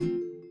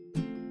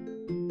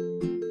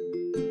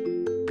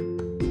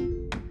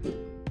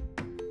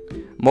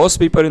Most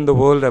people in the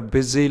world are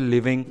busy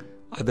living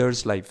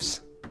others' lives.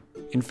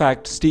 In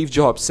fact, Steve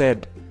Jobs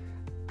said,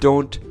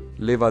 don't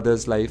live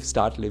others' life,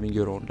 start living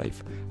your own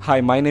life. Hi,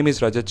 my name is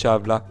Rajat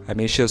Chawla. I'm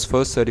Asia's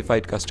first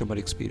certified customer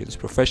experience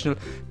professional.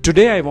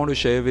 Today I want to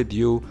share with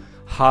you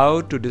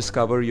how to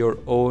discover your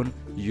own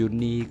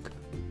unique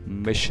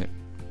mission.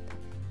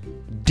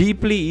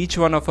 Deeply, each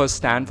one of us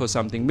stand for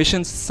something.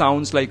 Mission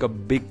sounds like a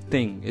big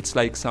thing. It's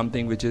like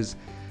something which is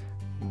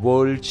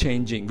world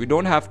changing. We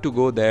don't have to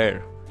go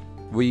there.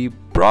 We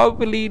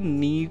probably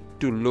need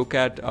to look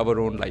at our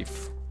own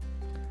life.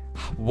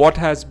 What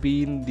has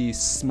been the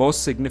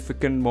most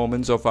significant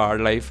moments of our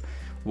life?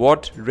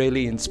 What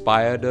really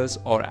inspired us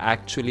or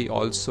actually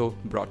also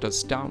brought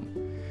us down?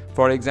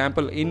 For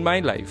example, in my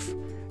life,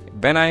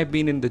 when I have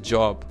been in the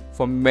job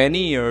for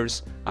many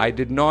years, I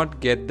did not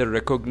get the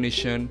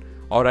recognition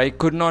or I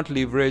could not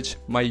leverage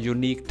my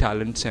unique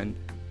talents and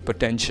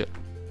potential.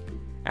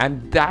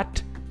 And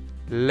that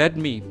led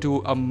me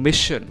to a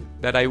mission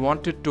that I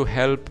wanted to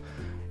help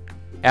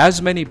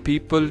as many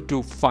people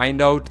to find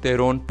out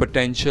their own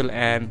potential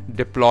and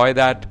deploy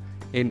that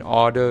in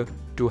order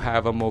to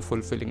have a more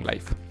fulfilling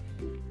life.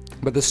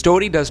 But the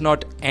story does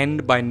not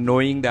end by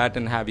knowing that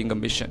and having a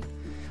mission.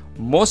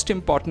 Most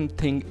important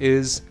thing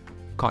is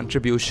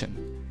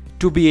contribution.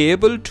 To be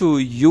able to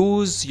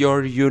use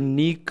your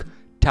unique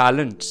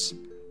talents,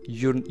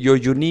 your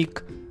unique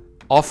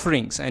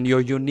offerings and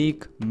your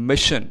unique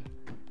mission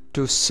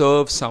to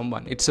serve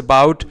someone. It's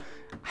about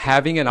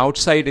having an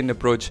outside-in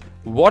approach.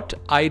 What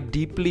I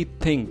deeply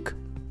think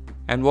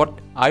and what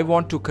I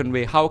want to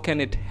convey, how can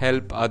it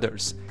help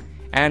others?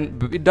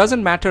 And it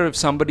doesn't matter if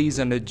somebody's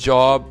in a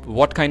job,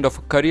 what kind of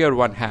a career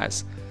one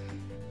has.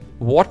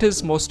 What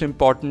is most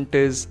important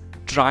is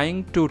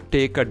trying to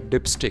take a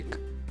dipstick.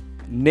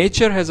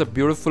 Nature has a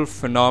beautiful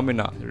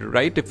phenomena,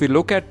 right? If we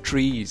look at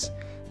trees,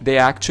 they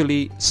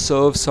actually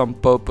serve some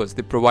purpose.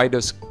 They provide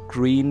us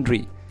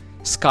greenery.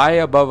 Sky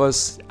above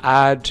us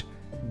add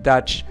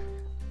that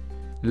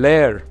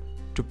layer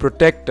to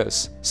protect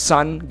us.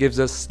 Sun gives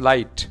us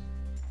light.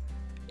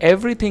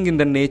 Everything in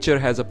the nature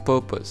has a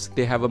purpose.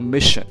 They have a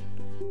mission.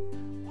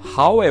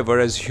 However,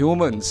 as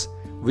humans,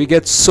 we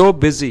get so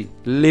busy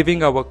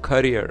living our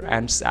career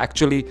and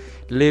actually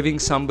living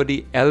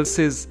somebody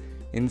else's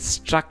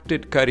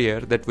instructed career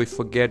that we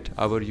forget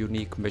our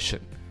unique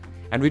mission.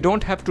 And we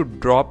don't have to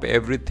drop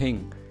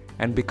everything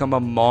and become a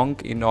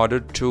monk in order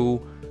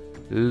to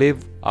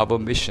live our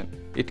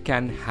mission. It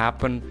can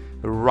happen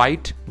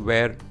right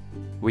where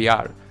we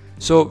are.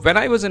 So when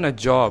I was in a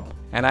job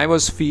and I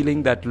was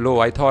feeling that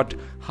low, I thought,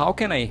 how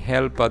can I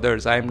help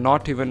others? I am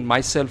not even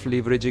myself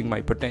leveraging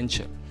my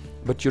potential.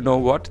 But you know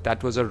what?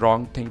 That was a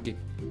wrong thinking.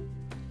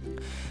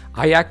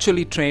 I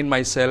actually trained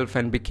myself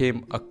and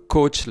became a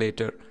coach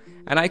later.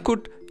 And I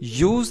could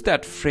use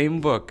that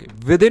framework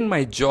within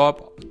my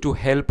job to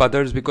help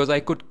others because I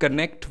could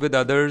connect with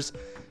others'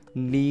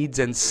 needs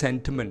and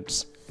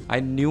sentiments. I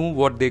knew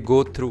what they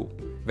go through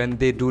when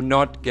they do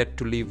not get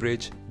to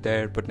leverage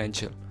their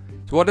potential.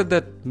 So what does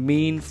that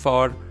mean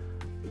for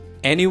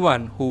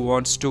anyone who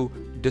wants to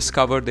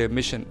discover their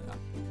mission?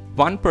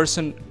 One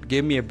person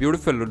gave me a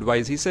beautiful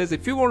advice. He says,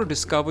 if you want to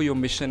discover your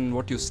mission,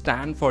 what you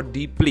stand for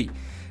deeply,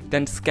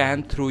 then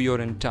scan through your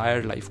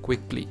entire life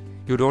quickly.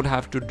 You don't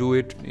have to do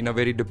it in a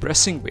very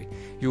depressing way.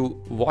 You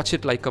watch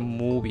it like a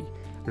movie,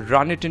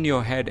 run it in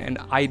your head and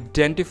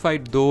identify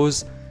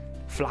those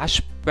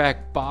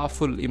flashback,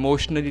 powerful,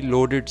 emotionally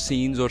loaded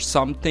scenes or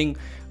something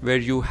where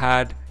you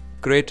had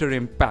greater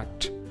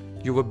impact.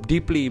 You were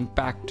deeply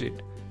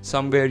impacted.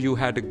 Somewhere you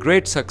had a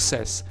great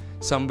success.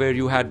 Somewhere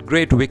you had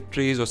great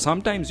victories, or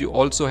sometimes you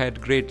also had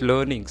great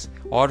learnings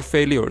or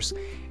failures.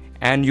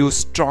 And you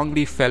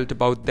strongly felt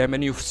about them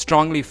and you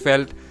strongly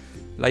felt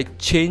like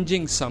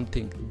changing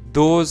something.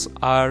 Those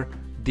are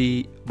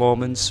the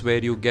moments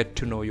where you get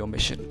to know your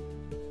mission.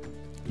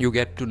 You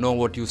get to know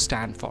what you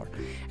stand for.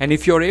 And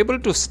if you're able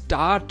to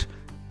start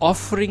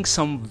offering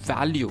some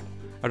value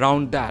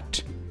around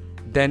that,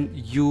 then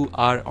you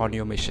are on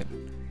your mission.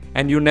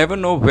 And you never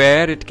know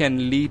where it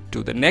can lead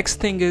to. The next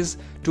thing is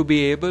to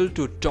be able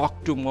to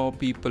talk to more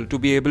people, to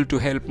be able to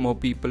help more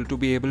people, to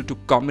be able to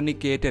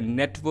communicate and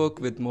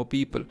network with more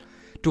people.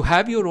 To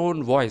have your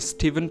own voice.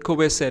 Stephen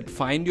Covey said,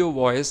 find your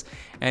voice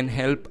and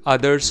help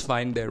others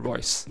find their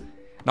voice.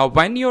 Now,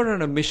 when you're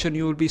on a mission,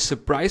 you will be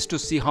surprised to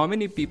see how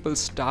many people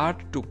start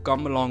to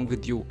come along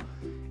with you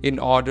in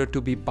order to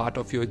be part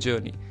of your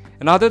journey.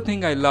 Another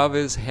thing I love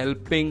is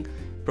helping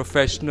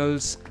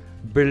professionals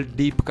build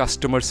deep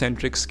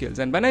customer-centric skills.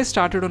 And when I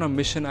started on a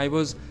mission, I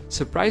was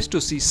surprised to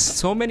see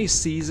so many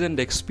seasoned,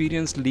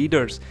 experienced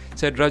leaders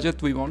said,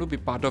 Rajat, we want to be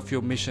part of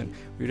your mission.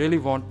 We really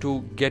want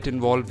to get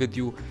involved with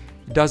you.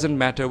 It doesn't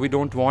matter. We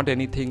don't want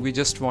anything. We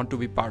just want to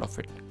be part of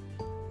it.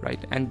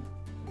 Right? And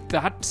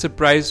that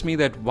surprised me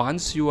that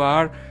once you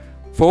are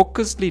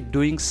focusedly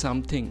doing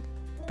something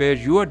where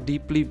you are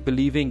deeply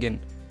believing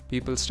in,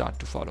 people start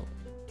to follow.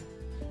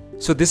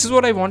 So this is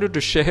what I wanted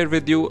to share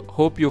with you.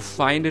 Hope you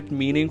find it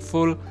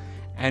meaningful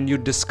and you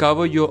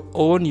discover your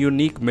own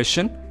unique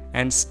mission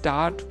and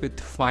start with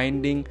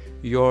finding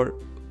your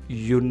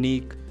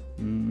unique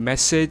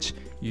message,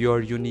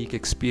 your unique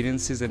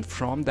experiences, and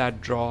from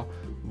that draw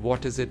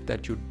what is it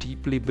that you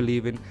deeply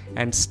believe in,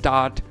 and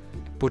start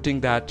putting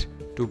that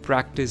to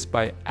practice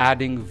by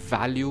adding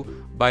value,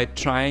 by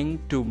trying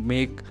to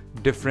make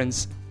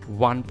difference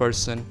one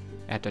person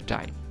at a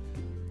time.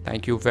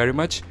 Thank you very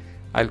much.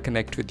 I'll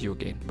connect with you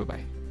again.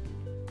 Bye-bye.